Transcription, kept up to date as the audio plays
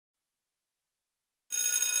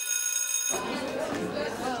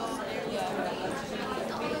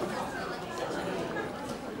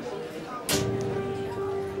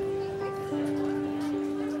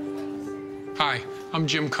Hi, I'm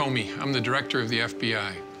Jim Comey. I'm the director of the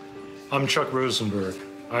FBI. I'm Chuck Rosenberg.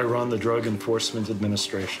 I run the Drug Enforcement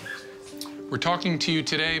Administration. We're talking to you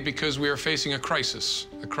today because we are facing a crisis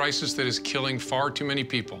that is killing far too many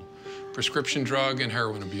people: prescription drug and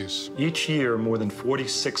heroin abuse. Each year, more than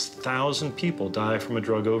 46,000 people die from a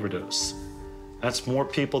drug overdose. That's more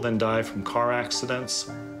people than die from car accidents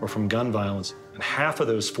or from gun violence. And half of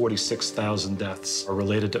those 46,000 deaths are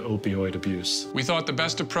related to opioid abuse. We thought the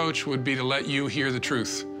best approach would be to let you hear the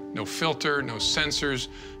truth. No filter, no censors,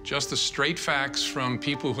 just the straight facts from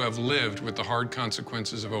people who have lived with the hard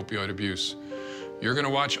consequences of opioid abuse. You're going to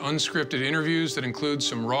watch unscripted interviews that include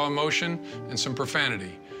some raw emotion and some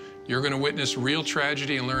profanity. You're going to witness real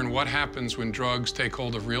tragedy and learn what happens when drugs take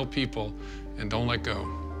hold of real people and don't let go.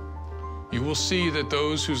 You will see that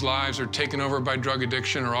those whose lives are taken over by drug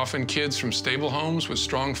addiction are often kids from stable homes with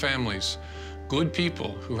strong families. Good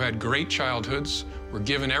people who had great childhoods, were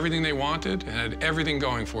given everything they wanted, and had everything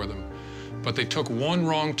going for them. But they took one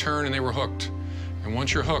wrong turn and they were hooked. And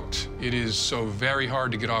once you're hooked, it is so very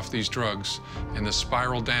hard to get off these drugs, and the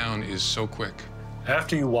spiral down is so quick.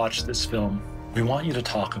 After you watch this film, we want you to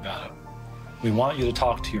talk about it. We want you to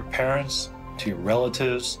talk to your parents, to your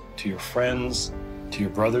relatives, to your friends, to your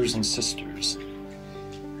brothers and sisters.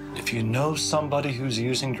 If you know somebody who's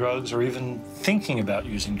using drugs or even thinking about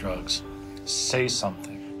using drugs, say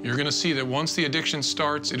something. You're going to see that once the addiction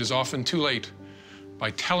starts, it is often too late.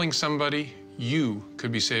 By telling somebody, you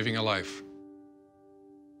could be saving a life.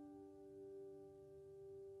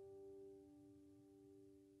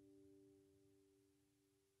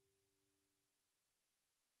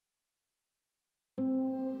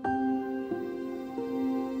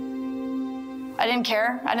 I didn't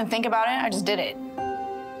care. I didn't think about it. I just did it.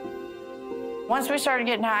 Once we started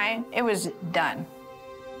getting high, it was done.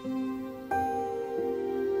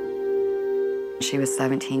 She was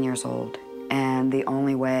 17 years old, and the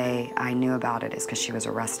only way I knew about it is because she was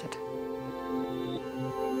arrested.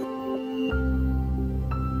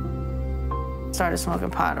 Started smoking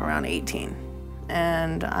pot around 18,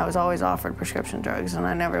 and I was always offered prescription drugs, and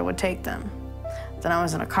I never would take them. Then I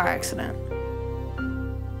was in a car accident.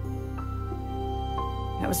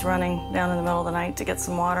 I was running down in the middle of the night to get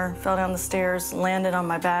some water, fell down the stairs, landed on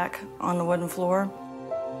my back on the wooden floor.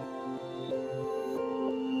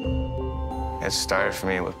 It started for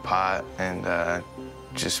me with pot and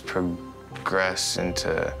just progressed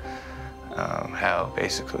into hell,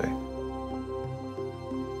 basically.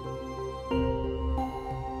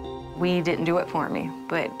 Weed didn't do it for me,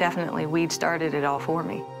 but definitely weed started it all for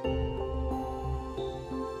me.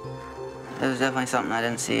 It was definitely something I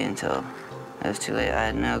didn't see until it was too late. I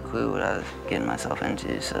had no clue what I was getting myself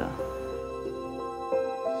into, so.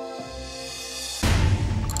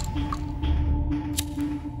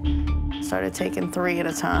 Started taking 3 at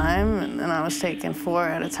a time, and then I was taking 4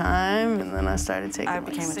 at a time, and then I started taking I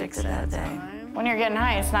became addicted that day. When you're getting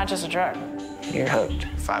high, it's not just a drug. You're hooked.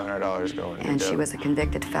 $500 going into And dope. she was a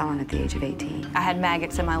convicted felon at the age of 18. I had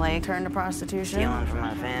maggots in my leg. Turned to prostitution. Stealing from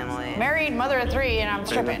my family. Married, mother of 3, and I'm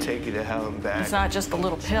They're gonna stripping. take you to hell and back. It's not just a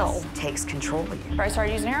little pill. It takes control of you. I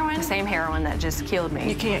started using heroin. The same heroin that just killed me.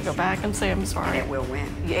 You can't go back and say I'm And sorry. it will win.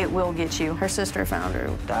 It will get you. Her sister found her.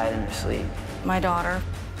 Died in her sleep. My daughter.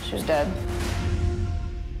 She was dead.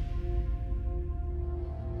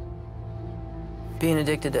 Being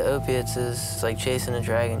addicted to opiates is like chasing a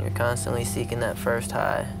dragon. You're constantly seeking that first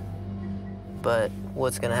high. But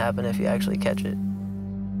what's gonna happen if you actually catch it?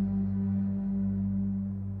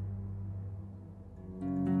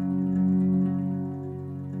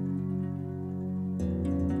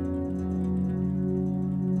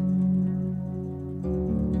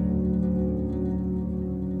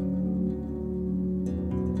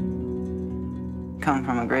 Come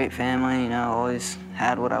from a great family, you know, always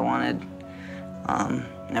had what I wanted.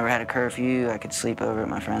 Never had a curfew. I could sleep over at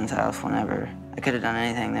my friend's house whenever. I could have done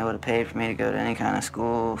anything. They would have paid for me to go to any kind of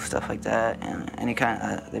school, stuff like that, and any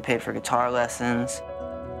kind they paid for guitar lessons.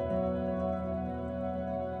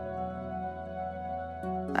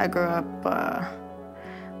 I grew up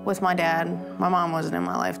with my dad. My mom wasn't in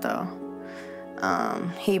my life, though.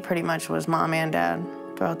 He pretty much was mom and dad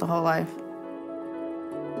throughout the whole life.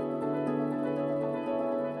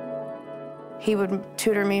 He would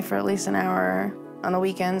tutor me for at least an hour. On the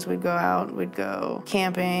weekends, we'd go out, we'd go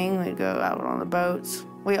camping, we'd go out on the boats.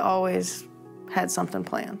 We always had something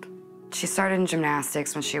planned. She started in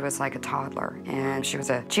gymnastics when she was like a toddler, and she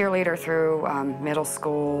was a cheerleader through middle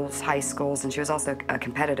schools, high schools, and she was also a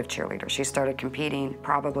competitive cheerleader. She started competing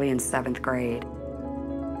probably in 7th grade.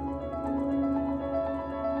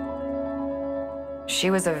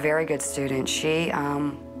 She was a very good student. She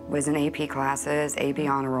was in AP classes, AP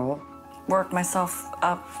honor roll. worked myself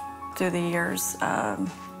up through the years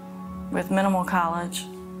with minimal college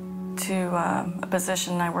to a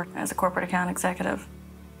position I worked as a corporate account executive.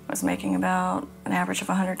 I was making about an average of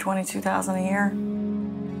 $122,000 a year.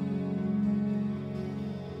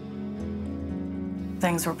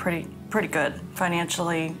 Things were pretty good.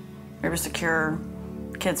 Financially, we were secure,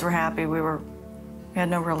 kids were happy, we had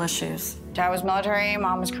no real issues. Dad was military,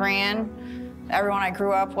 Mom was Korean. Everyone I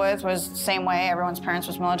grew up with was the same way. Everyone's parents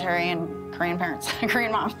was military and Korean parents,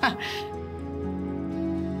 Korean mom.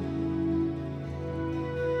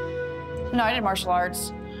 No, I did martial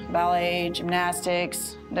arts, ballet,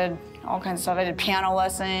 gymnastics, did all kinds of stuff. I did piano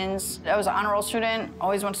lessons. I was an honor roll student,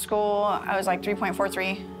 always went to school. I was like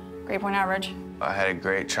 3.43, grade point average. I had a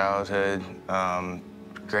great childhood,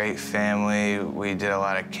 great family. We did a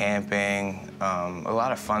lot of camping, a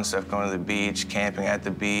lot of fun stuff, going to the beach, camping at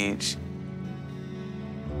the beach.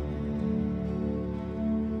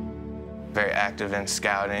 Very active in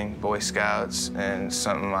scouting, Boy Scouts, and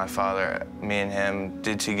something my father, me and him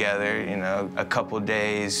did together. You know, a couple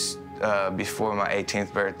days before my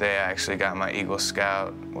 18th birthday, I actually got my Eagle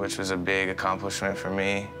Scout, which was a big accomplishment for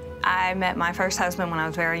me. I met my first husband when I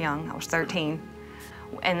was very young. I was 13.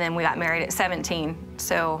 And then we got married at 17,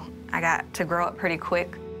 so I got to grow up pretty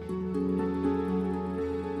quick.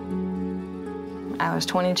 I was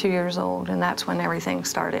 22 years old, and that's when everything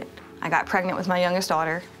started. I got pregnant with my youngest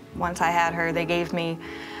daughter. Once I had her, they gave me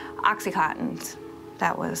Oxycontins.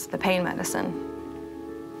 That was the pain medicine.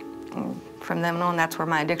 And from then on, that's where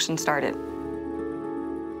my addiction started.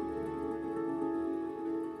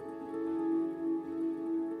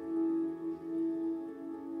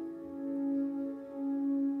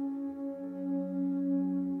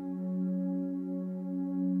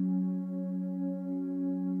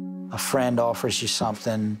 A friend offers you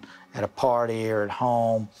something at a party or at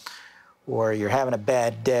home, or you're having a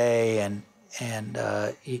bad day and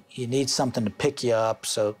you need something to pick you up,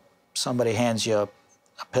 so somebody hands you a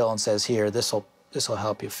pill and says, here, this'll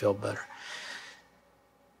help you feel better.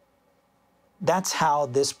 That's how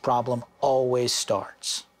this problem always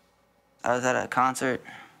starts. I was at a concert,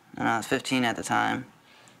 and I was 15 at the time,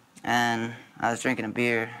 and I was drinking a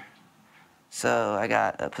beer, so I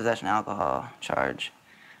got a possession alcohol charge.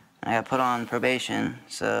 I got put on probation,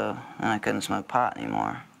 so then I couldn't smoke pot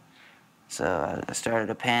anymore. So I started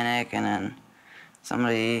to panic, and then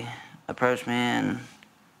somebody approached me and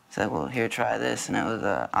said, well, here, try this, and it was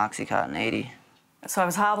Oxycontin 80. So I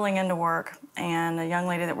was hobbling into work, and a young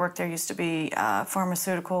lady that worked there used to be a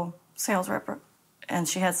pharmaceutical sales rep, and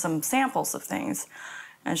she had some samples of things.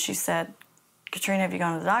 And she said, Katrina, have you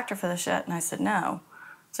gone to the doctor for this yet? And I said, no.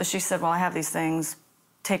 So she said, well, I have these things,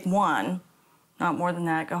 take one. Not more than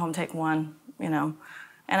that, go home, take one, you know.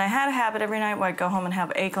 And I had a habit every night where I'd go home and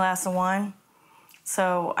have a glass of wine.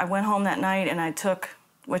 So I went home that night and I took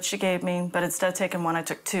what she gave me, but instead of taking one, I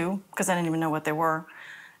took two, because I didn't even know what they were.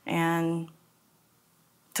 And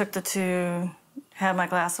took the two, had my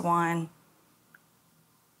glass of wine,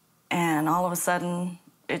 and all of a sudden,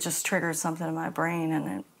 it just triggered something in my brain,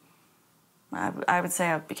 and I would say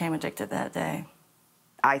I became addicted that day.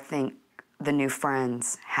 I think the new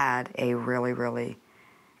friends had a really, really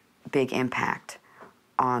big impact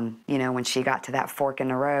on, you know, when she got to that fork in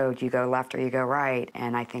the road, you go left or you go right,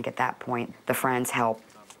 and I think at that point, the friends helped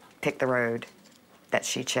pick the road that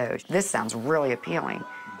she chose. This sounds really appealing.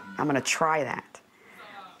 I'm gonna try that.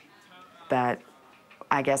 But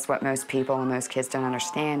I guess what most people and most kids don't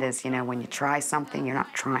understand is, you know, when you try something, you're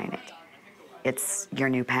not trying it. It's your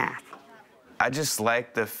new path. I just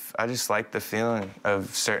like the feeling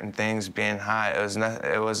of certain things being high.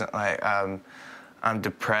 It wasn't like I'm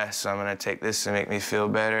depressed, so I'm gonna take this to make me feel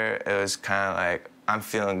better. It was kind of like, I'm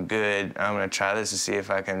feeling good, I'm gonna try this to see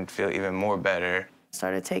if I can feel even more better.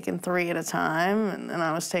 Started taking 3 at a time, and then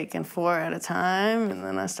I was taking 4 at a time, and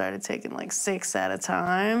then I started taking like 6 at a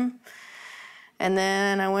time. And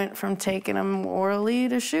then I went from taking them orally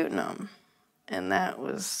to shooting them. And that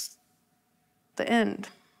was the end.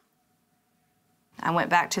 I went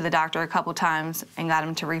back to the doctor a couple times and got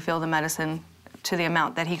him to refill the medicine to the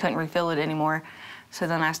amount that he couldn't refill it anymore. So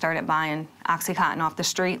then I started buying Oxycontin off the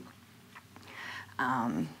street.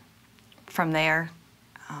 From there,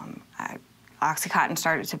 Oxycontin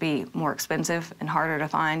started to be more expensive and harder to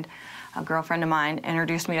find. A girlfriend of mine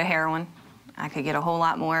introduced me to heroin. I could get a whole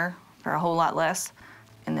lot more for a whole lot less.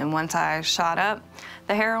 And then once I shot up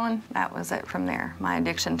the heroin, that was it from there. My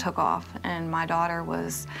addiction took off, and my daughter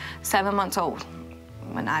was 7 months old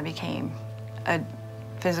when I became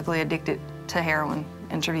physically addicted to heroin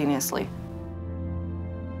intravenously.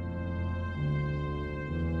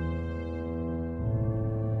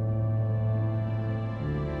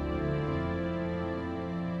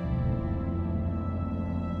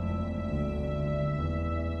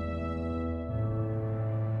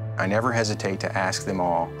 I never hesitate to ask them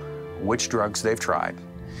all which drugs they've tried.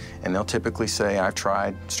 And they'll typically say, I've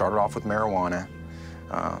started off with marijuana,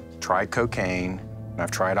 tried cocaine, and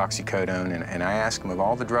I've tried oxycodone, and I ask them of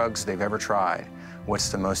all the drugs they've ever tried, what's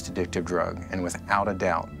the most addictive drug? And without a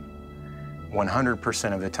doubt,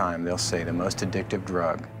 100% of the time, they'll say the most addictive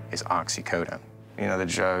drug is oxycodone. You know, the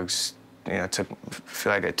drugs, you know,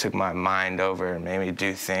 feel like it took my mind over and made me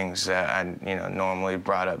do things that I, you know, normally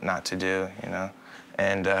brought up not to do, you know?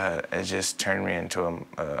 And it just turned me into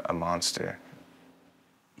a monster.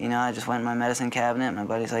 You know, I just went in my medicine cabinet. My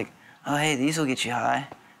buddy's like, oh, hey, these will get you high.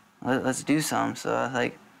 Let's do some. So I was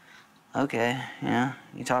like, okay, you know,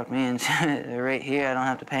 you talked me into it right here. I don't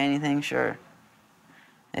have to pay anything, sure.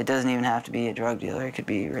 It doesn't even have to be a drug dealer. It could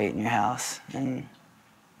be right in your house. And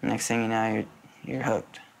next thing you know, you're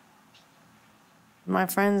hooked. My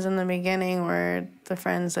friends in the beginning were the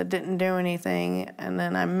friends that didn't do anything, and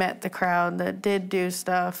then I met the crowd that did do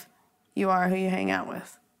stuff. You are who you hang out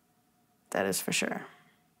with. That is for sure.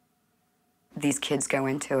 These kids go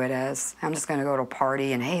into it as, I'm just gonna go to a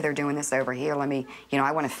party and, hey, they're doing this over here, let me, you know,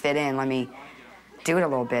 I wanna fit in, let me do it a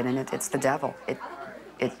little bit, and it's the devil.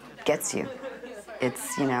 It gets you.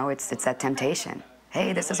 It's, you know, it's that temptation.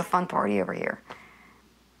 Hey, this is a fun party over here.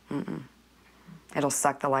 It'll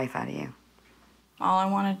suck the life out of you. All I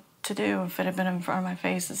wanted to do, if it had been in front of my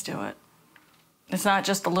face, is do it. It's not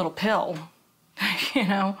just a little pill, you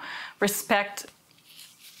know? Respect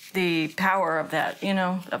the power of that, you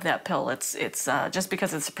know, of that pill. It's just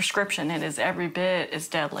because it's a prescription, it is every bit as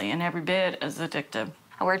deadly and every bit as addictive.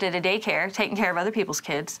 I worked at a daycare, taking care of other people's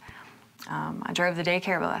kids. I drove the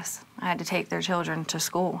daycare bus. I had to take their children to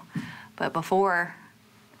school. But before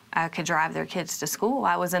I could drive their kids to school,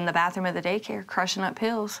 I was in the bathroom of the daycare, crushing up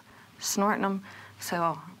pills, snorting them,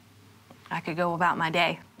 so I could go about my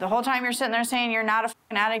day. The whole time you're sitting there saying you're not a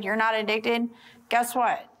f***ing addict, you're not addicted, guess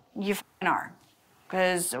what? You f***ing are.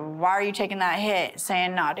 Because why are you taking that hit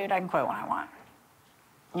saying, nah, dude, I can quit when I want?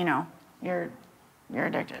 You know, you're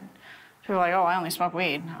addicted. People are like, oh, I only smoke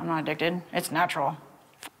weed. I'm not addicted. It's natural.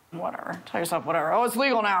 Whatever. Tell yourself whatever. Oh, it's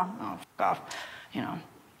legal now. Oh, f*** off. You know,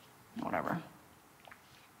 whatever.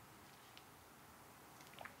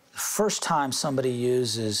 The first time somebody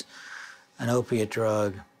uses an opiate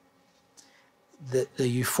drug, the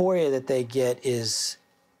euphoria that they get is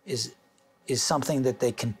something that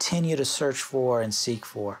they continue to search for and seek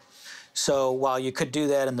for. So while you could do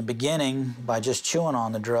that in the beginning by just chewing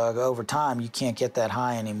on the drug, over time you can't get that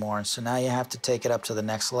high anymore. And so now you have to take it up to the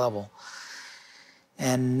next level.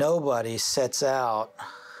 And nobody sets out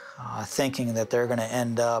thinking that they're going to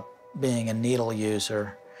end up being a needle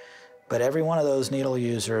user. But every one of those needle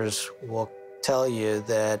users will tell you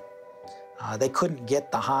that they couldn't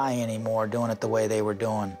get the high anymore doing it the way they were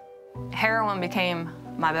doing. Heroin became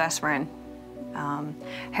my best friend.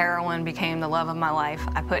 Heroin became the love of my life.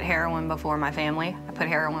 I put heroin before my family. I put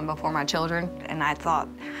heroin before my children. And I thought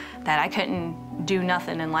that I couldn't do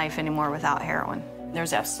nothing in life anymore without heroin.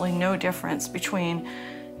 There's absolutely no difference between,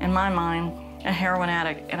 in my mind, a heroin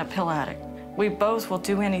addict and a pill addict. We both will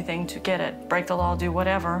do anything to get it, break the law, do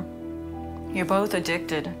whatever. You're both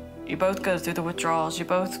addicted. You both go through the withdrawals. You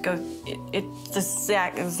both go, it's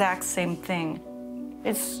the exact same thing.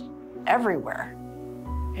 It's everywhere.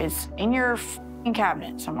 It's in your f***ing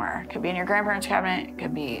cabinet somewhere. It could be in your grandparents' cabinet. It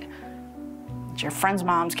could be your friend's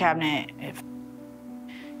mom's cabinet. It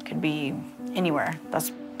could be anywhere.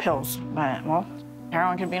 That's pills. But, well,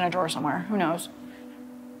 heroin could be in a drawer somewhere. Who knows?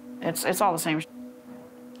 It's all the same.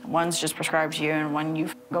 One's just prescribed to you, and one you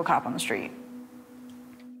go cop on the street.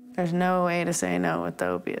 There's no way to say no with the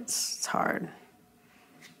opiates. It's hard.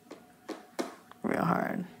 Real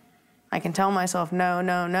hard. I can tell myself no,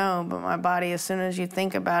 no, no, but my body, as soon as you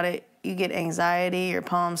think about it, you get anxiety, your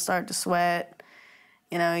palms start to sweat.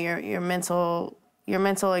 You know, your mental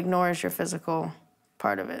ignores your physical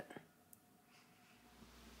part of it.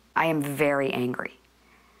 I am very angry.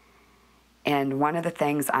 And one of the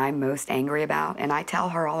things I'm most angry about, and I tell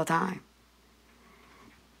her all the time,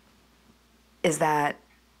 is that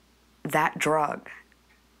that drug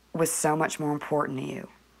was so much more important to you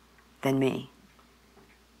than me.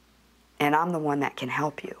 And I'm the one that can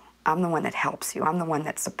help you. I'm the one that helps you. I'm the one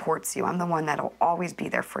that supports you. I'm the one that'll always be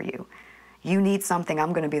there for you. You need something,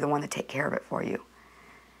 I'm gonna be the one to take care of it for you.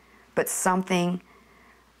 But something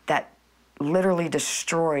that literally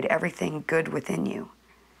destroyed everything good within you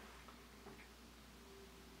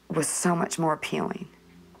was so much more appealing.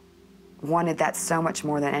 Wanted that so much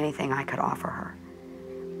more than anything I could offer her.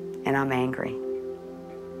 And I'm angry.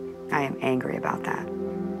 I am angry about that.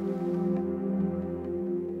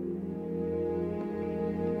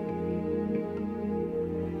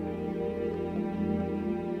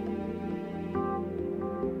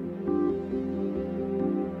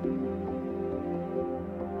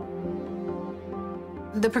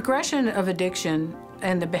 progression of addiction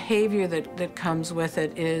and the behavior that comes with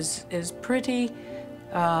it is pretty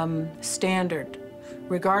standard,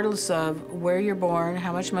 regardless of where you're born,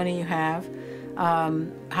 how much money you have,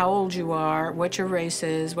 how old you are, what your race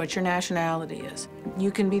is, what your nationality is. You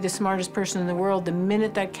can be the smartest person in the world. The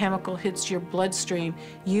minute that chemical hits your bloodstream,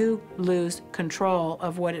 you lose control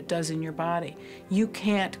of what it does in your body. You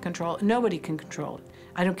can't control it. Nobody can control it.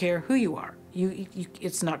 I don't care who you are.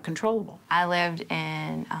 It's not controllable. I lived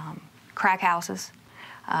in crack houses.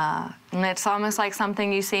 And it's almost like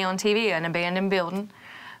something you see on TV, an abandoned building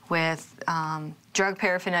with drug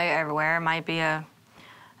paraphernalia everywhere. It might be a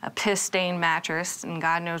piss-stained mattress, and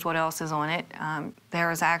God knows what else is on it. There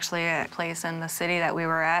was actually a place in the city that we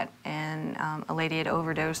were at, and a lady had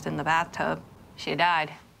overdosed in the bathtub. She had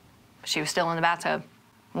died. She was still in the bathtub.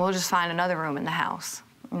 We'll just find another room in the house.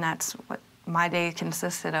 And that's what my day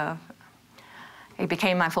consisted of. It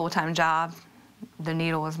became my full-time job. The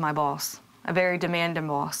needle was my boss, a very demanding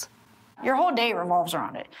boss. Your whole day revolves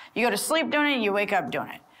around it. You go to sleep doing it, you wake up doing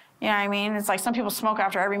it. You know what I mean? It's like some people smoke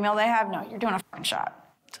after every meal they have. No, you're doing a fucking shot.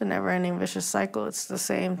 It's a never-ending vicious cycle. It's the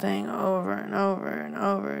same thing over and over and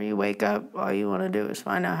over. You wake up, all you want to do is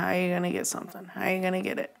find out how you're going to get something, how you're going to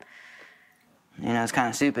get it. You know, it's kind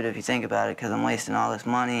of stupid if you think about it, because I'm wasting all this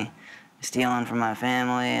money stealing from my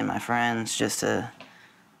family and my friends just to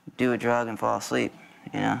do a drug and fall asleep,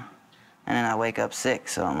 you know? And then I wake up sick,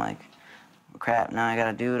 so I'm like, crap, now I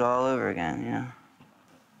gotta do it all over again, you know?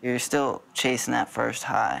 You're still chasing that first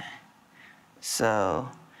high. So,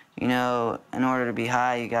 you know, in order to be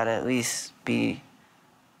high, you gotta at least be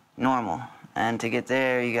normal. And to get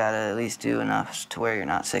there, you gotta at least do enough to where you're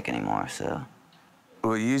not sick anymore, so.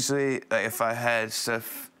 Well, usually, like, if I had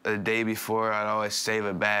stuff the day before, I'd always save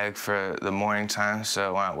a bag for the morning time,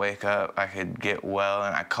 so when I wake up, I could get well.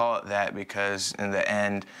 And I call it that because in the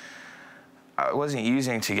end, I wasn't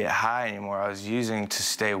using to get high anymore. I was using to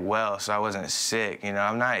stay well, so I wasn't sick. You know,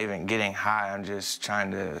 I'm not even getting high. I'm just trying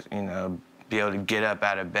to, you know, be able to get up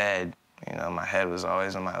out of bed. You know, my head was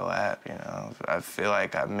always on my lap, you know. I feel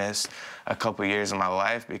like I missed a couple years of my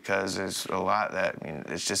life because there's a lot that, I mean,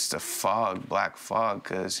 it's just a fog, black fog,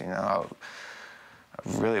 because, you know,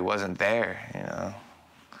 I really wasn't there, you know.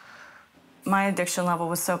 My addiction level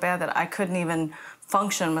was so bad that I couldn't even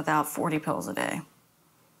function without 40 pills a day.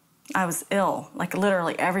 I was ill. Like,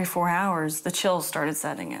 literally every 4 hours, the chills started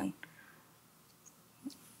setting in.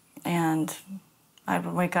 And I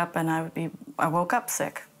would wake up and I woke up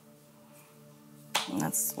sick. And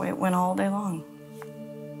that's the way it went all day long.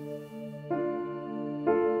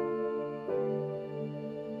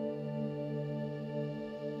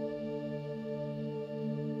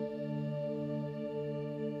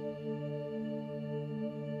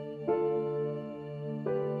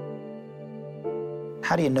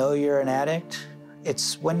 How do you know you're an addict?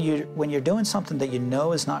 It's when you're doing something that you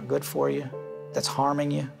know is not good for you, that's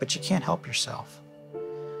harming you, but you can't help yourself.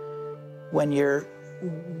 When your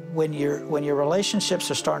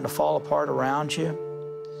relationships are starting to fall apart around you,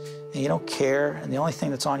 and you don't care, and the only thing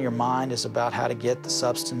that's on your mind is about how to get the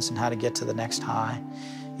substance and how to get to the next high,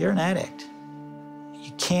 you're an addict.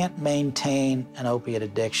 You can't maintain an opiate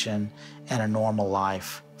addiction and a normal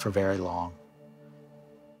life for very long.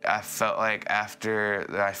 I felt like after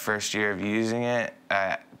my first year of using it,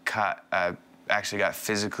 I actually got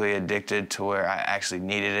physically addicted to where I actually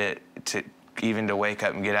needed it to even to wake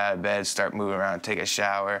up and get out of bed, start moving around, take a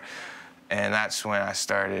shower. And that's when I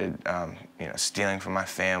started, you know, stealing from my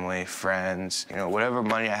family, friends. You know, whatever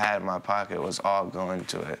money I had in my pocket was all going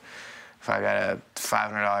to it. If I got a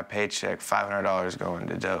 $500 paycheck, $500 going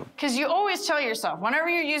to dope. Because you always tell yourself, whenever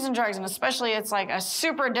you're using drugs, and especially it's like a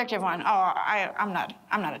super addictive one, oh, I'm not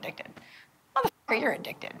addicted. Motherfucker, you're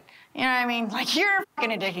addicted. You know what I mean? Like, you're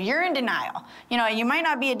fucking addicted. You're in denial. You know, you might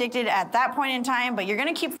not be addicted at that point in time, but you're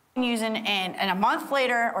gonna keep using, and a month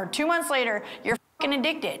later or 2 months later, you're fucking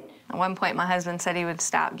addicted. At one point, my husband said he would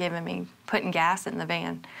stop putting gas in the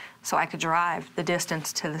van so I could drive the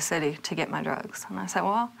distance to the city to get my drugs. And I said,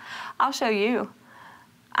 well, I'll show you.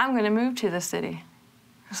 I'm gonna move to the city.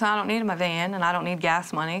 So I don't need my van and I don't need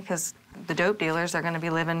gas money because the dope dealers are gonna be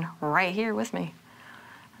living right here with me.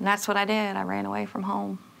 And that's what I did. I ran away from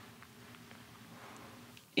home.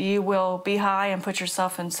 You will be high and put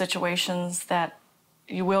yourself in situations that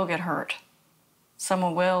you will get hurt.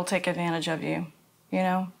 Someone will take advantage of you. You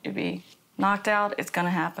know, you'll be knocked out, it's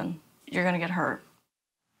gonna happen. You're gonna get hurt.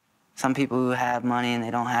 Some people who have money and they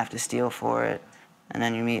don't have to steal for it. And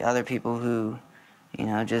then you meet other people who, you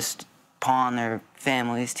know, just pawn their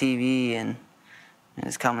family's TV and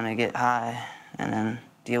is coming to get high and then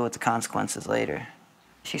deal with the consequences later.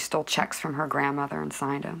 She stole checks from her grandmother and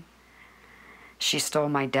signed them. She stole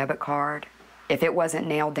my debit card. If it wasn't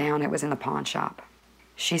nailed down, it was in the pawn shop.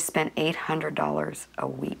 She spent $800 a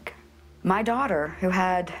week. My daughter, who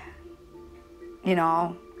had, you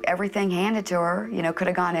know, everything handed to her, you know, could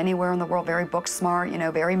have gone anywhere in the world, very book smart, you know,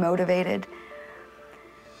 very motivated,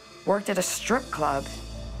 worked at a strip club.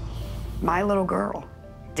 My little girl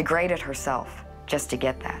degraded herself just to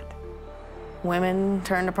get that. Women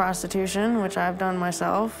turn to prostitution, which I've done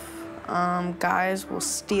myself. Guys will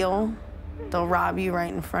steal. They'll rob you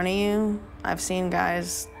right in front of you. I've seen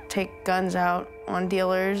guys take guns out on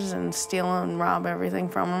dealers and steal and rob everything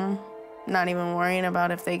from them, not even worrying about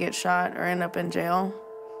if they get shot or end up in jail.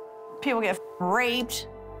 People get raped.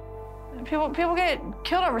 People get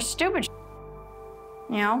killed over stupid shit.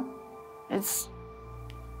 You know? It's...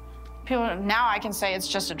 People, now I can say it's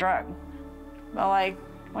just a drug. But like,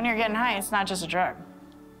 when you're getting high, it's not just a drug.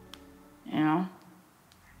 You know?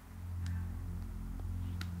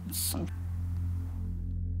 It's some...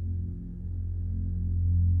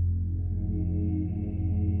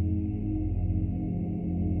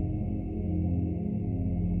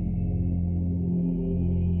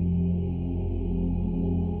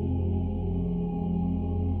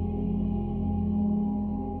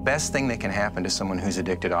 Best thing that can happen to someone who's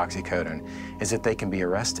addicted to oxycodone is that they can be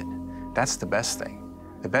arrested. That's the best thing.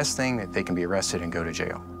 The best thing that they can be arrested and go to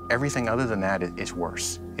jail. Everything other than that is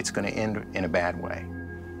worse. It's going to end in a bad way.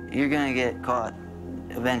 You're going to get caught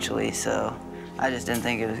eventually, so I just didn't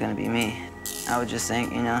think it was going to be me. I would just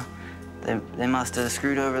think, you know, they must have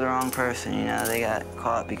screwed over the wrong person, you know, they got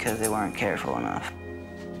caught because they weren't careful enough.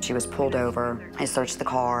 She was pulled over. I searched the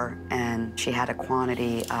car, and she had a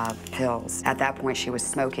quantity of pills. At that point, she was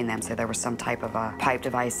smoking them, so there was some type of a pipe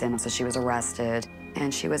device in them, so she was arrested.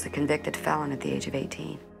 And she was a convicted felon at the age of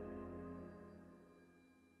 18.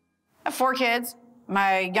 I have 4 kids.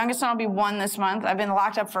 My youngest son will be 1 this month. I've been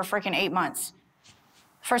locked up for freaking 8 months.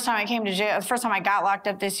 First time I came to jail, the first time I got locked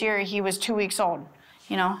up this year, he was 2 weeks old.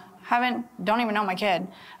 You know, don't even know my kid.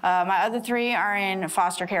 My other 3 are in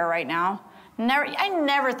foster care right now. I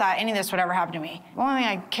never thought any of this would ever happen to me. The only thing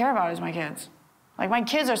I care about is my kids. Like, my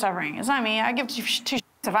kids are suffering. It's not me. I give two shits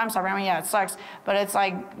if I'm suffering. I mean, yeah, it sucks. But it's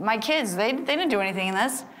like, my kids, they didn't do anything in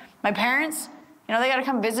this. My parents, you know, they got to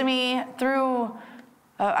come visit me through,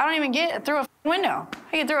 I don't even get through a window.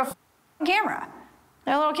 I get through a camera.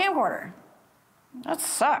 Their little camcorder. That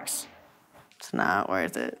sucks. It's not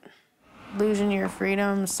worth it. Losing your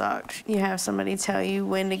freedom sucks. You have somebody tell you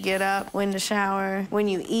when to get up, when to shower, when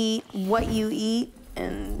you eat, what you eat,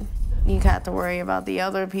 and you have to worry about the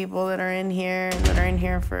other people that are in here and that are in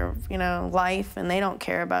here for, you know, life, and they don't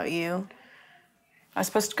care about you. I was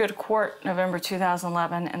supposed to go to court November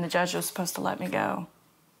 2011, and the judge was supposed to let me go.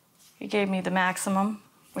 He gave me the maximum,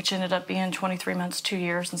 which ended up being 23 months, 2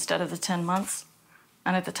 years instead of the 10 months.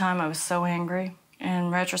 And at the time, I was so angry.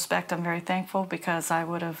 In retrospect, I'm very thankful because I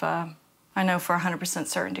would have, I know for 100%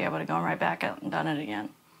 certainty I would have gone right back out and done it again.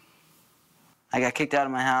 I got kicked out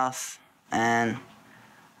of my house, and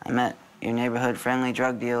I met your neighborhood-friendly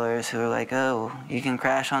drug dealers who were like, oh, you can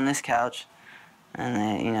crash on this couch. And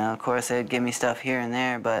they, you know, of course, they'd give me stuff here and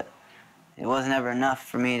there, but it wasn't ever enough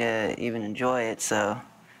for me to even enjoy it, so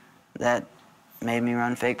that made me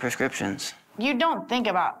run fake prescriptions. You don't think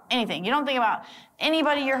about anything. You don't think about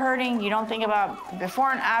anybody you're hurting. You don't think about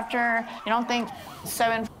before and after. You don't think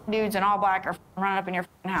 7 dudes in all black are running up in your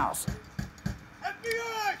house.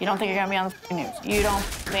 FBI! You don't think you're gonna be on the news. You don't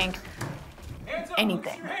think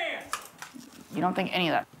anything. You don't think any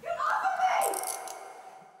of that.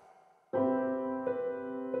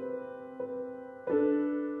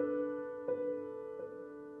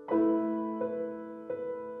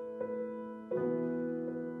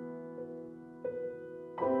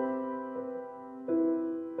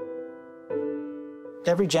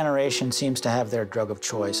 Every generation seems to have their drug of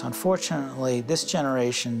choice. Unfortunately, this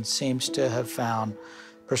generation seems to have found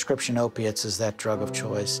prescription opiates as that drug of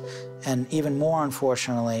choice. And even more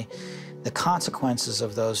unfortunately, the consequences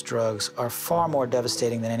of those drugs are far more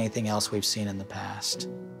devastating than anything else we've seen in the past.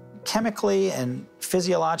 Chemically and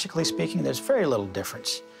physiologically speaking, there's very little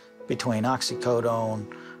difference between oxycodone,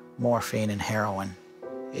 morphine, and heroin.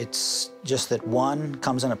 It's just that one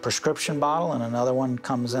comes in a prescription bottle and another one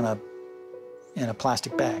comes in a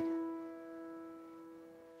plastic bag.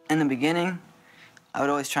 In the beginning, I would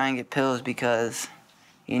always try and get pills because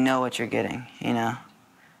you know what you're getting, you know?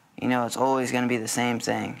 You know it's always gonna be the same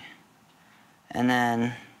thing. And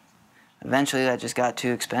then eventually that just got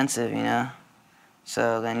too expensive, you know?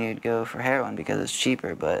 So then you'd go for heroin because it's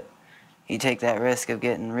cheaper, but you take that risk of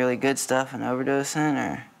getting really good stuff and overdosing,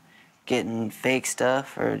 or getting fake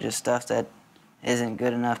stuff, or just stuff that isn't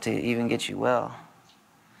good enough to even get you well.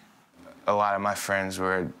 a lot of my friends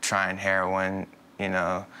were trying heroin, you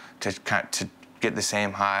know, to get the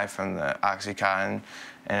same high from the Oxycontin,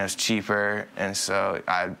 and it was cheaper, and so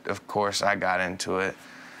of course I got into it,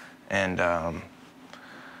 and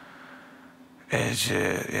it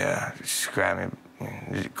just grabbed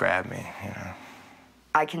me, you know.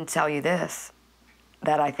 I can tell you this,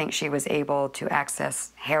 that I think she was able to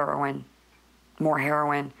access heroin, more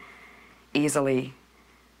heroin, easily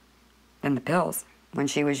than the pills. When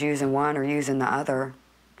she was using one or using the other,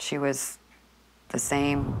 she was the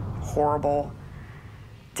same horrible,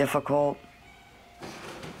 difficult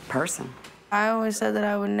person. I always said that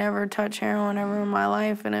I would never touch heroin ever in my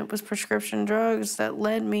life, and it was prescription drugs that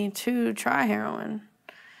led me to try heroin.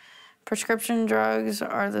 Prescription drugs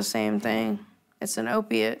are the same thing. It's an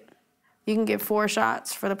opiate. You can get 4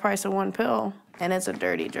 shots for the price of 1 pill, and it's a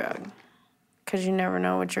dirty drug, because you never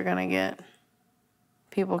know what you're gonna get.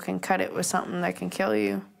 People can cut it with something that can kill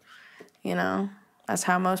you, you know? That's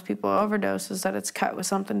how most people overdose, is that it's cut with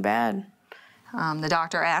something bad. The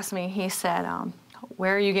doctor asked me, he said,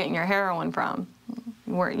 where are you getting your heroin from?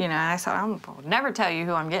 You know, I said, I would never tell you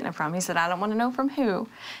who I'm getting it from. He said, I don't want to know from who.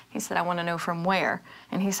 He said, I want to know from where.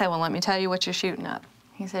 And he said, well, let me tell you what you're shooting up.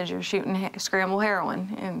 He said, you're shooting scrambled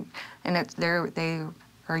heroin, and they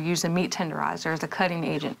are using meat tenderizer as a cutting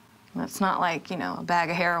agent. And it's not like, you know, a bag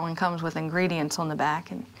of heroin comes with ingredients on the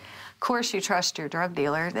back. And of course you trust your drug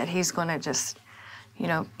dealer that he's going to just, you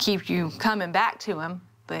know, keep you coming back to him,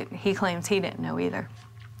 but he claims he didn't know either.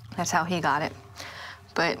 That's how he got it.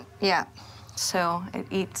 But yeah, so it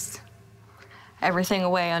eats everything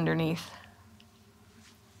away underneath.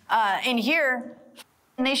 In here,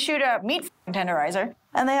 they shoot a meat tenderizer,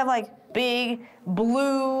 and they have like big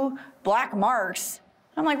blue, black marks.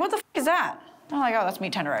 I'm like, what the f is that? They're like, oh, that's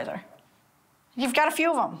meat tenderizer. You've got a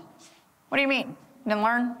few of them. What do you mean? You didn't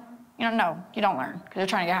learn? You don't know. You don't learn, because you're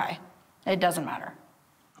trying to get high. It doesn't matter.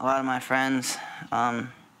 A lot of my friends have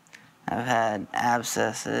had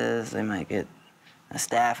abscesses. They might get a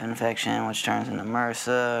staph infection, which turns into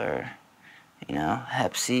MRSA, or, you know,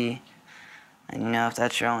 Hep C. And, you know, if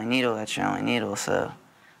that's your only needle, that's your only needle, so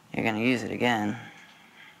you're going to use it again.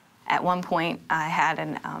 At one point, I had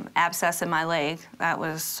an abscess in my leg that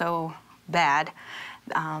was so bad.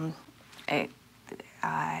 I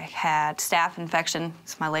had staph infection.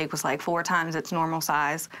 So my leg was like 4 times its normal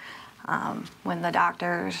size. When the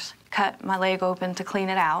doctors cut my leg open to clean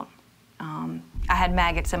it out, I had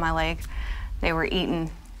maggots in my leg. They were eating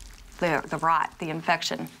the rot, the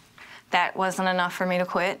infection. That wasn't enough for me to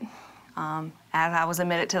quit. As I was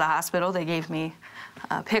admitted to the hospital, they gave me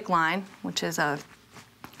a PICC line, which is an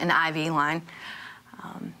IV line.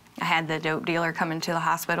 I had the dope dealer come into the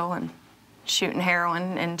hospital and shooting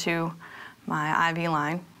heroin into my IV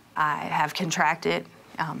line. I have contracted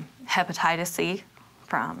hepatitis C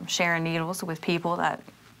from sharing needles with people that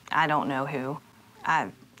I don't know who. I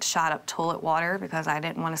shot up toilet water because I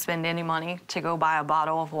didn't want to spend any money to go buy a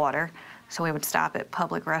bottle of water. So we would stop at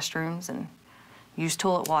public restrooms and use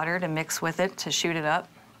toilet water to mix with it to shoot it up.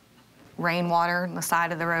 Rainwater on the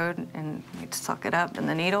side of the road, and we'd suck it up in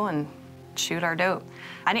the needle and shoot our dope.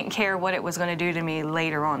 I didn't care what it was going to do to me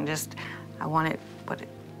later on, just I wanted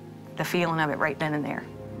the feeling of it right then and there.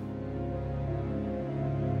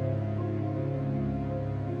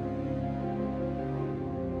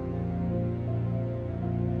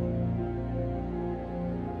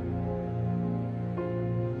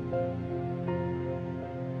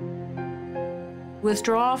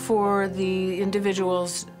 Withdrawal for the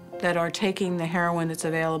individuals that are taking the heroin that's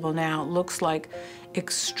available now looks like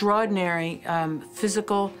extraordinary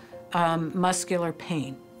physical, muscular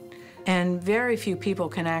pain. And very few people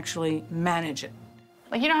can actually manage it.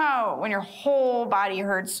 Like, you know how when your whole body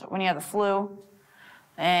hurts when you have the flu?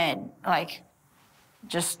 And, like,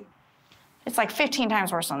 just, it's like 15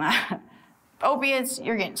 times worse than that. Opiates,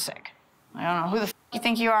 you're getting sick. I don't know who the f you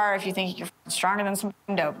think you are if you think you're stronger than some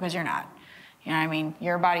dope, because you're not. You know what I mean?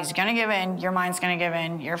 Your body's gonna give in, your mind's gonna give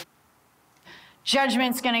in, your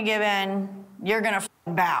judgment's gonna give in, you're gonna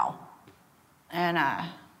bow. And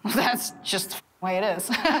that's just the way it is.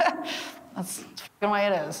 That's the way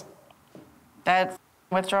it is. That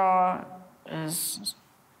withdrawal is...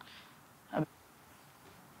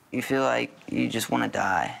 You feel like you just want to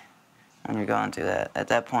die when you're going through that. At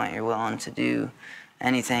that point, you're willing to do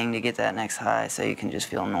anything to get that next high so you can just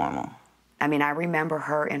feel normal. I mean, I remember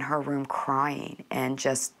her in her room crying and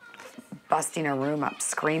just busting her room up,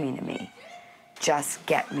 screaming to me, just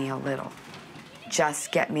get me a little.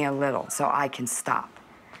 Just get me a little so I can stop.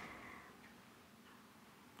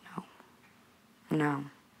 No. No.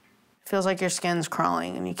 It feels like your skin's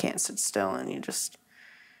crawling and you can't sit still, and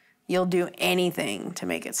you'll do anything to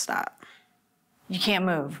make it stop. You can't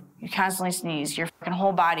move. You constantly sneeze. Your fucking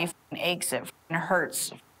whole body aches. It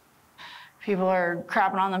hurts. People are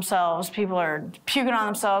crapping on themselves. People are puking on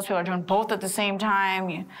themselves. People are doing both at the same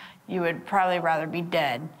time. You would probably rather be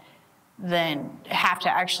dead than have to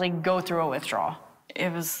actually go through a withdrawal.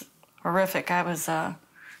 It was horrific. I was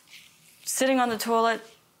sitting on the toilet,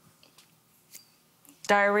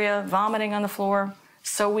 diarrhea, vomiting on the floor,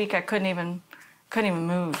 so weak I couldn't even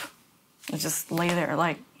move. I just lay there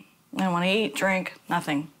like, I don't want to eat, drink,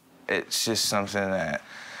 nothing. It's just something that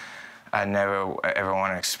I never ever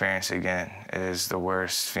want to experience again. It is the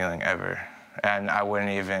worst feeling ever. And I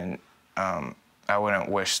wouldn't even, I wouldn't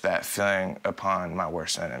wish that feeling upon my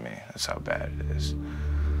worst enemy. That's how bad it is.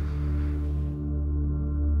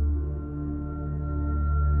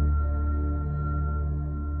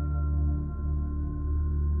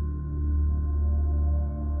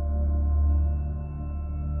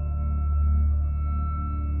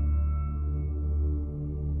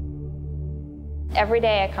 Every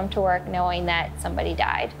day I come to work knowing that somebody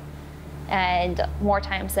died. And more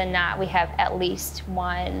times than not, we have at least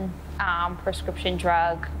one prescription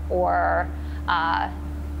drug or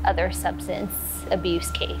other substance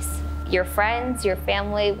abuse case. Your friends, your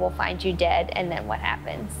family will find you dead, and then what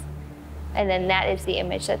happens? And then that is the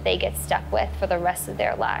image that they get stuck with for the rest of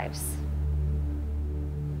their lives.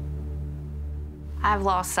 I've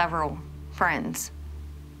lost several friends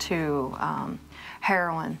to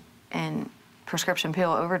heroin and prescription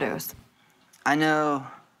pill overdose. I know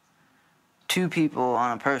 2 people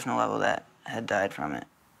on a personal level that had died from it.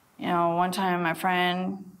 You know, one time my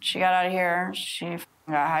friend, she got out of here, she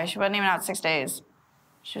got high. She wasn't even out 6 days.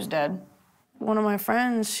 She was dead. One of my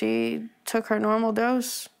friends, she took her normal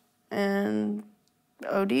dose and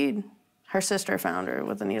OD'd. Her sister found her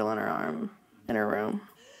with a needle in her arm in her room,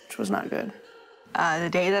 which was not good. The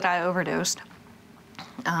day that I overdosed,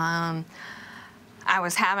 I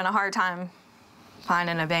was having a hard time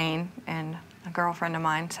finding a vein, and a girlfriend of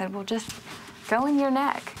mine said, well, just go in your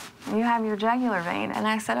neck. You have your jugular vein. And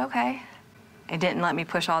I said, okay. It didn't let me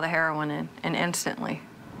push all the heroin in, and instantly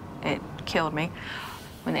it killed me.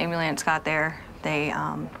 When the ambulance got there, they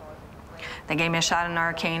gave me a shot of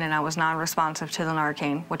Narcan, and I was non-responsive to the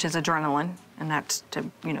Narcan, which is adrenaline, and that's to,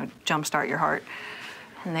 you know, jumpstart your heart.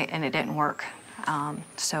 And it didn't work.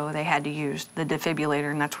 So they had to use the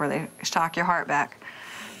defibrillator, and that's where they shock your heart back.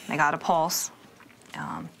 They got a pulse.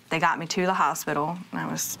 They got me to the hospital, and I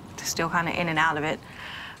was still kind of in and out of it.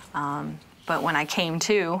 But when I came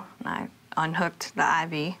to, I unhooked the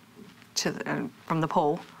IV from the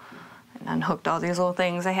pole and unhooked all these little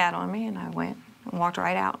things they had on me, and I went and walked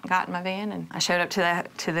right out and got in my van. And I showed up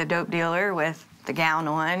to the dope dealer with the gown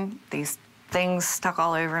on, these things stuck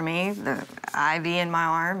all over me, the IV in my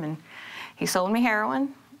arm, and he sold me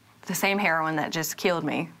heroin, the same heroin that just killed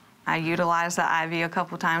me. I utilized the IV a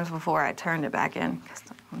couple times before I turned it back in.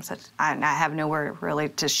 I have nowhere really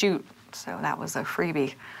to shoot, so that was a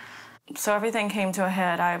freebie. So everything came to a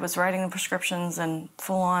head. I was writing the prescriptions and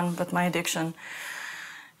full on with my addiction.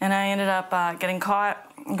 And I ended up getting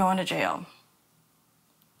caught and going to jail.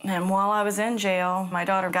 And while I was in jail, my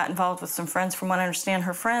daughter got involved with some friends. From what I understand,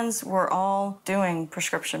 her friends were all doing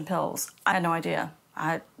prescription pills. I had no idea.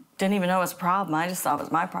 I didn't even know it was a problem. I just thought it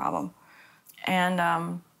was my problem.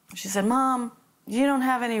 And she said, Mom, you don't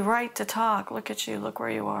have any right to talk. Look at you, look where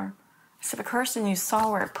you are. I said, but Kirsten, you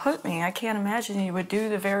saw where it put me. I can't imagine you would do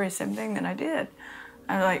the very same thing that I did.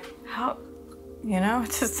 I was like, how, you know, it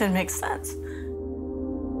just didn't make sense.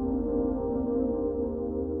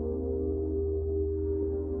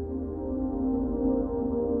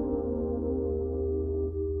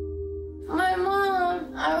 My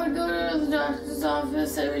mom, I would go to the doctor's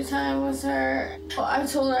office every time with her. I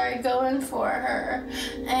told her I'd go in for her,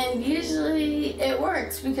 and usually it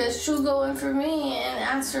works because she'll go in for me and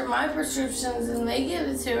ask for my prescriptions, and they give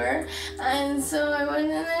it to her. And so I went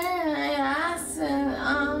in there and I asked,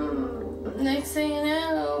 and next thing you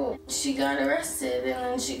know, she got arrested, and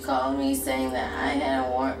then she called me saying that I had a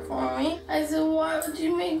warrant for me. I said, why would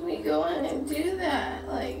you make me go in and do that?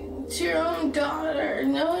 Like, to your own daughter,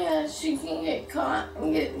 knowing that she can get caught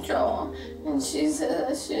and get in trouble. And she said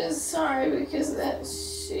that she was sorry because that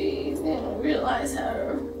she didn't realize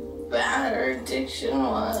how bad her addiction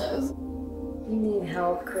was. You need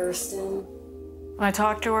help, Kirsten. When I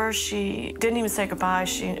talked to her, she didn't even say goodbye.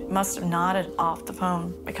 She must have nodded off the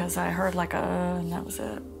phone because I heard like and that was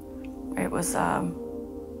it. It was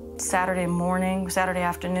Saturday morning, Saturday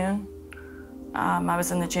afternoon. I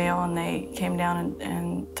was in the jail, and they came down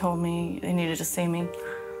and told me they needed to see me.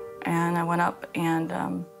 And I went up,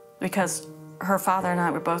 and because her father and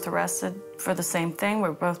I were both arrested for the same thing, we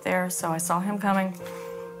were both there, so I saw him coming,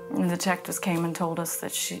 And the detectives came and told us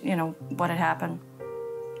that she, you know, what had happened.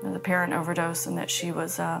 The parent overdosed and that she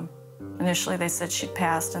was, initially they said she'd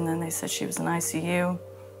passed, and then they said she was in ICU,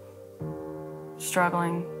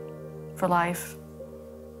 struggling for life.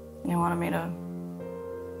 And they wanted me to,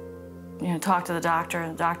 you know, talk to the doctor,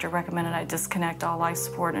 and the doctor recommended I disconnect all life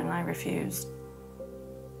support, and I refused.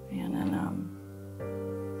 And then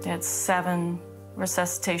they had 7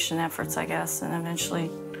 resuscitation efforts, I guess, and eventually,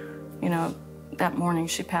 you know, that morning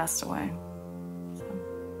she passed away. So.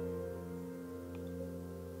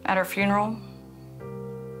 At her funeral,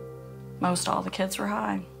 most all the kids were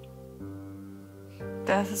high.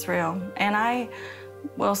 Death is real. And I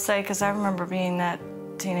will say, because I remember being that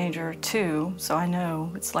teenager too, so I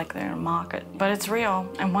know it's like they're gonna mock it, but it's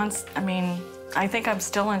real. And once, I mean, I think I'm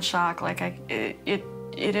still in shock. Like,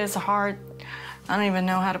 it is hard. I don't even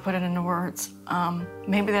know how to put it into words.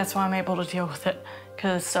 Maybe that's why I'm able to deal with it,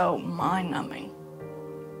 because it's so mind-numbing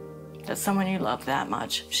that someone you love that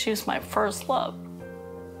much. She was my first love.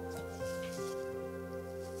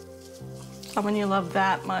 Someone you love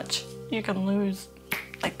that much, you can lose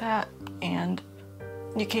like that, and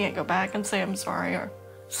you can't go back and say I'm sorry or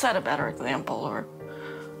set a better example or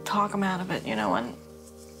talk them out of it, you know. And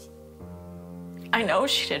I know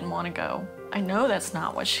she didn't want to go. I know that's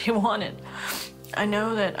not what she wanted. I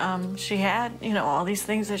know that she had, you know, all these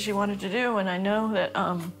things that she wanted to do, and I know that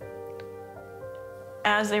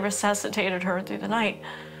as they resuscitated her through the night,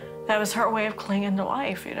 that was her way of clinging to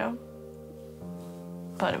life, you know.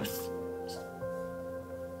 But it was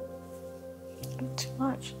too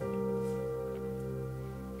much.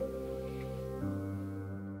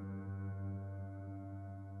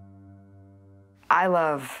 I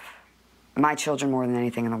love my children more than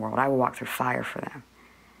anything in the world. I will walk through fire for them.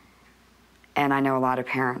 And I know a lot of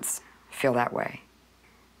parents feel that way.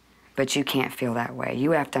 But you can't feel that way.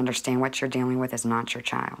 You have to understand what you're dealing with is not your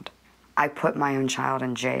child. I put my own child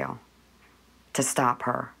in jail to stop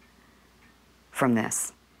her from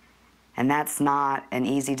this. And that's not an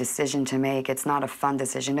easy decision to make. It's not a fun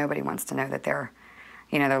decision. Nobody wants to know that their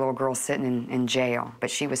little girl's sitting in jail.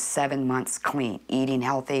 But she was 7 months clean, eating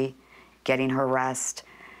healthy, getting her rest,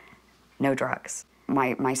 no drugs.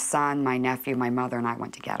 My son, my nephew, my mother, and I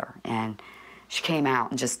went to get her. And she came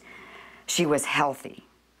out and she was healthy.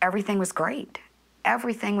 Everything was great.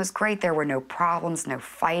 Everything was great. There were no problems, no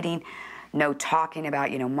fighting, no talking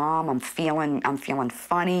about, Mom, I'm feeling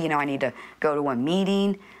funny, I need to go to a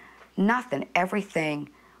meeting. Nothing. Everything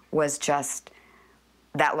was just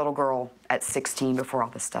that little girl at 16 before all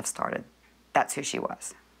this stuff started. That's who she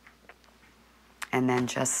was. And then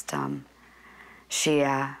she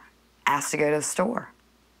asked to go to the store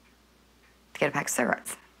to get a pack of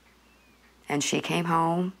cigarettes. And she came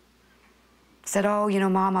home, said, oh,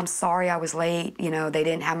 Mom, I'm sorry I was late. They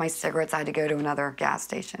didn't have my cigarettes. I had to go to another gas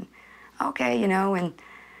station. Okay, and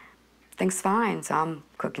things fine. So I'm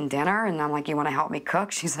cooking dinner, and I'm like, you want to help me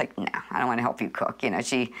cook? She's like, no, I don't want to help you cook. So I'm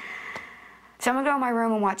going to go in my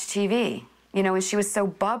room and watch TV. And she was so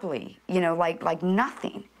bubbly, like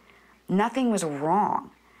nothing. Nothing was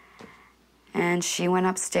wrong. And she went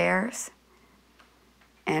upstairs,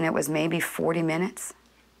 and it was maybe 40 minutes.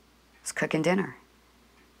 I was cooking dinner.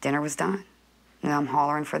 Dinner was done. And I'm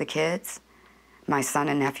hollering for the kids. My son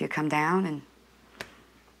and nephew come down, and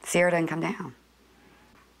Sierra doesn't come down.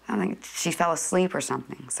 I think she fell asleep or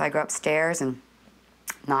something. So I go upstairs and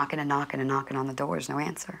knocking and knocking and knocking on the door. There's no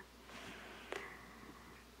answer.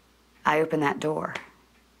 I open that door,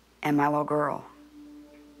 and my little girl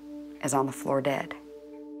is on the floor dead.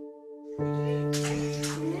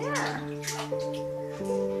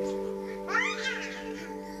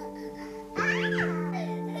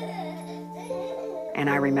 And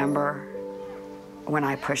I remember when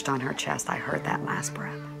I pushed on her chest, I heard that last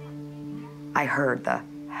breath. I heard the...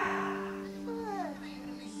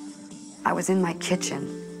 I was in my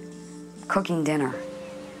kitchen cooking dinner,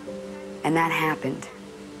 and that happened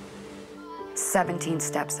 17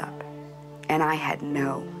 steps up, and I had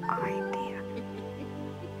no idea.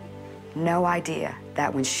 No idea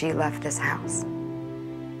that when she left this house,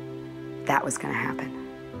 that was gonna happen.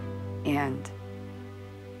 And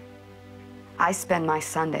I spend my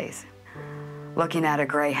Sundays looking at a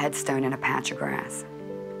gray headstone in a patch of grass.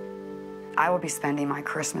 I will be spending my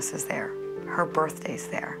Christmases there, her birthdays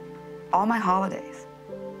there, all my holidays.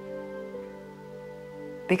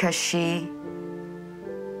 Because she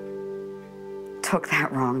took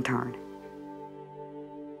that wrong turn.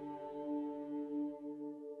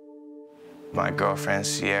 My girlfriend,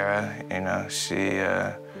 Sierra,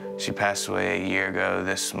 she passed away a year ago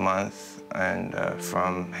this month, and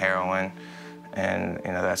from heroin. And,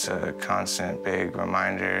 that's a constant big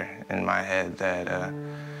reminder in my head that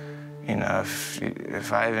You know,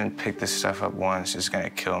 if I even pick this stuff up once, it's gonna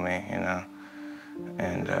kill me, you know?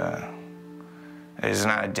 And there's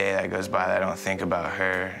not a day that goes by that I don't think about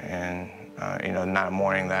her, and you know, not a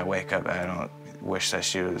morning that I wake up that I don't wish that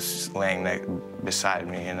she was laying beside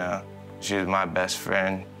me, you know? She was my best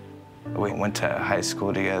friend. We went to high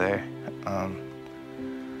school together.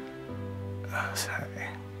 Sorry.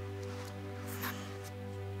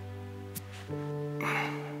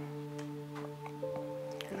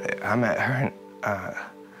 I met her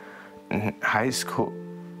in high school.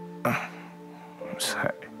 I'm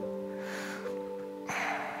sorry.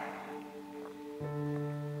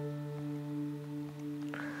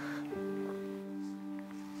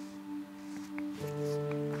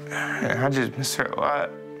 And I just miss her a lot.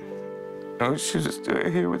 I wish she was still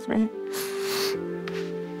here with me.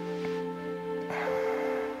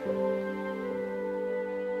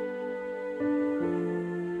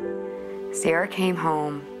 Sierra came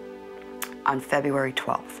home on February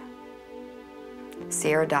 12th.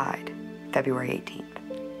 Sierra died February 18th.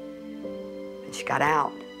 And she got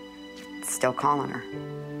out, still calling her,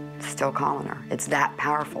 still calling her. It's that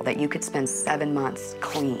powerful that you could spend 7 months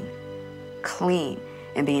clean,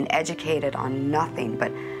 and being educated on nothing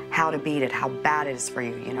but how to beat it, how bad it is for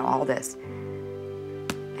you, you know, all this.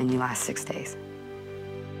 And you last 6 days.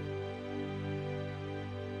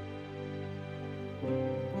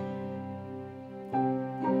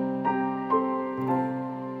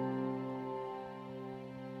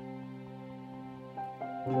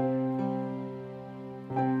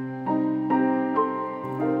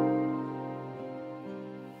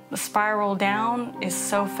 The spiral down is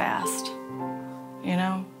so fast, you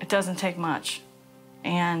know? It doesn't take much.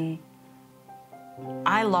 And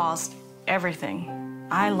I lost everything.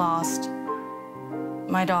 I lost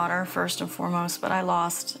my daughter, first and foremost, but I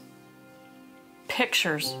lost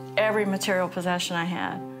pictures, every material possession I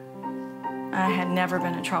had. I had never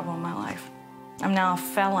been in trouble in my life. I'm now a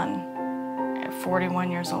felon at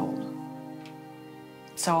 41 years old.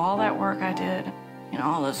 So all that work I did, you know,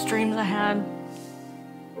 all those dreams I had,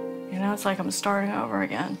 you know, it's like I'm starting over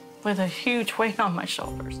again with a huge weight on my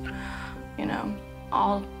shoulders, you know,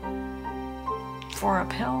 all for a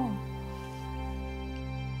pill.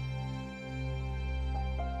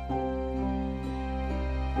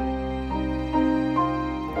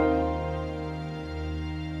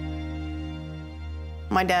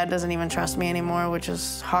 My dad doesn't even trust me anymore, which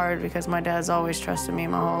is hard because my dad's always trusted me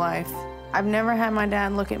my whole life. I've never had my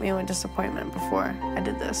dad look at me with disappointment before I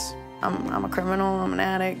did this. I'm a criminal, I'm an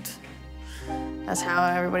addict. That's how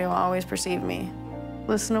everybody will always perceive me.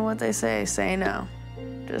 Listen to what they say no.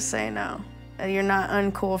 Just say no. You're not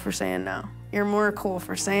uncool for saying no. You're more cool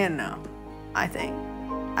for saying no, I think.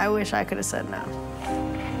 I wish I could have said no.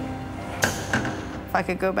 If I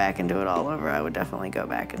could go back and do it all over, I would definitely go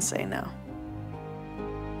back and say no.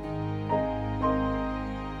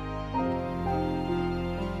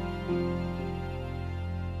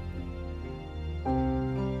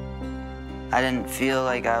 I didn't feel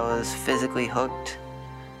like I was physically hooked,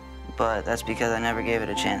 but that's because I never gave it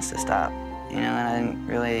a chance to stop. You know, and I didn't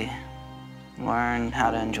really learn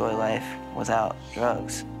how to enjoy life without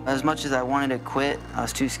drugs. As much as I wanted to quit, I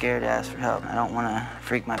was too scared to ask for help. I don't want to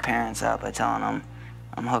freak my parents out by telling them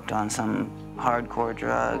I'm hooked on some hardcore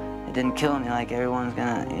drug. It didn't kill me like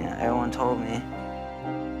everyone told me.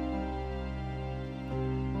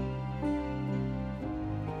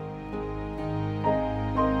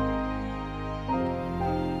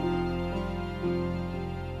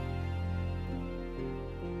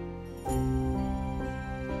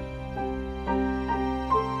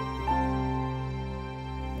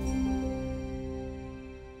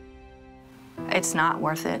 It's not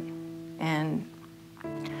worth it, and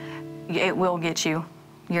it will get you.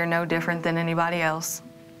 You're no different than anybody else.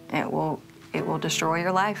 It will destroy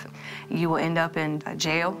your life. You will end up in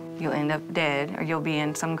jail, you'll end up dead, or you'll be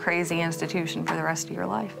in some crazy institution for the rest of your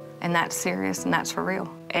life. And that's serious, and that's for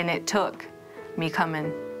real. And it took me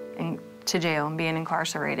coming to jail and being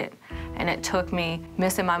incarcerated. And it took me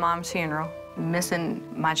missing my mom's funeral, missing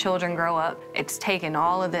my children grow up. It's taken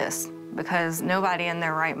all of this, because nobody in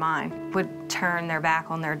their right mind would turn their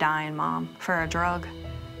back on their dying mom for a drug.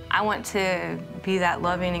 I want to be that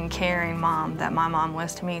loving and caring mom that my mom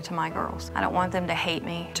was to me, to my girls. I don't want them to hate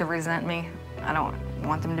me, to resent me. I don't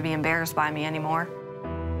want them to be embarrassed by me anymore.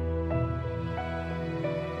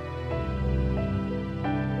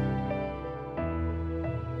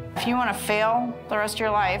 If you want to fail the rest of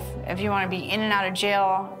your life, if you want to be in and out of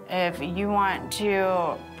jail, if you want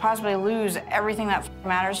to possibly lose everything that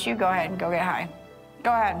matters to you, go ahead and go get high.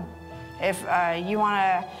 Go ahead. If you want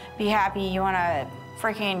to be happy, you want to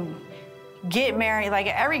freaking get married. Like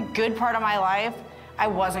every good part of my life, I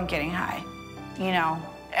wasn't getting high. You know,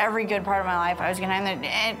 every good part of my life, I was getting high.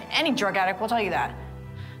 And any drug addict will tell you that.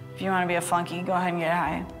 If you want to be a flunky, go ahead and get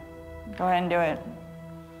high. Go ahead and do it.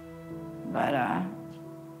 But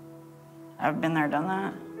I've been there, done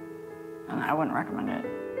that, and I wouldn't recommend it.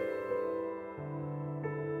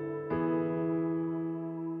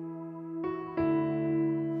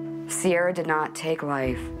 Sierra did not take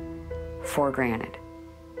life for granted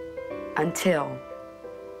until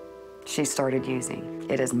she started using.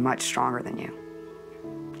 It is much stronger than you,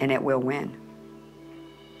 and it will win.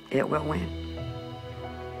 It will win.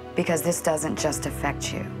 Because this doesn't just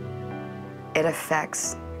affect you. It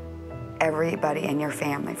affects everybody in your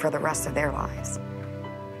family for the rest of their lives.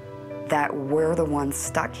 That we're the ones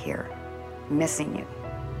stuck here, missing you.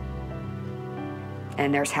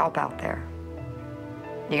 And there's help out there.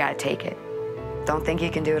 You gotta take it. Don't think you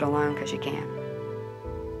can do it alone, because you can't.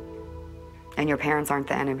 And your parents aren't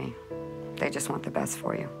the enemy. They just want the best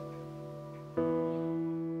for you.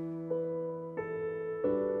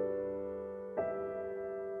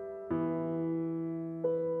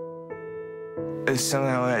 It's something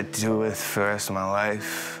I want to deal with for the rest of my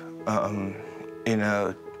life. You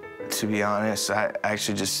know, to be honest, I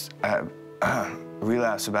actually just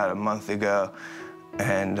relapsed about a month ago,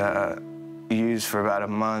 and used for about a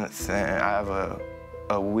month, and I have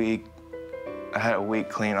a week. I had a week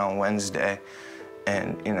clean on Wednesday,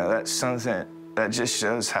 and you know, that's something that just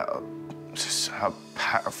shows how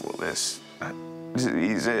powerful this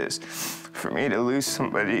disease is. For me to lose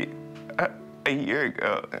somebody a year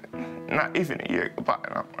ago, not even a year ago, but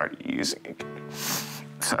I'm already using it.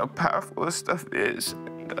 That's how powerful this stuff is.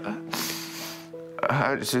 And,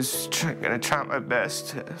 I'm just gonna try my best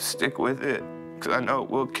to stick with it, because I know it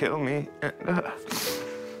will kill me. And,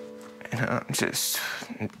 you know, just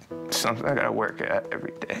something I gotta work at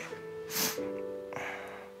every day.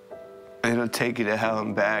 It'll take you to hell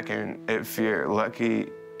and back, and if you're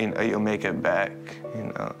lucky, you know, you'll make it back, you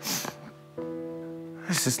know.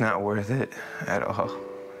 It's just not worth it at all,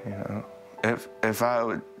 you know. If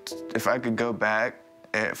I could go back,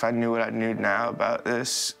 and if I knew what I knew now about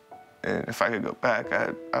this, and if I could go back,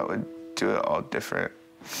 I would do it all different.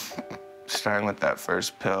 Starting with that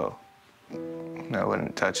first pill, I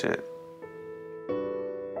wouldn't touch it.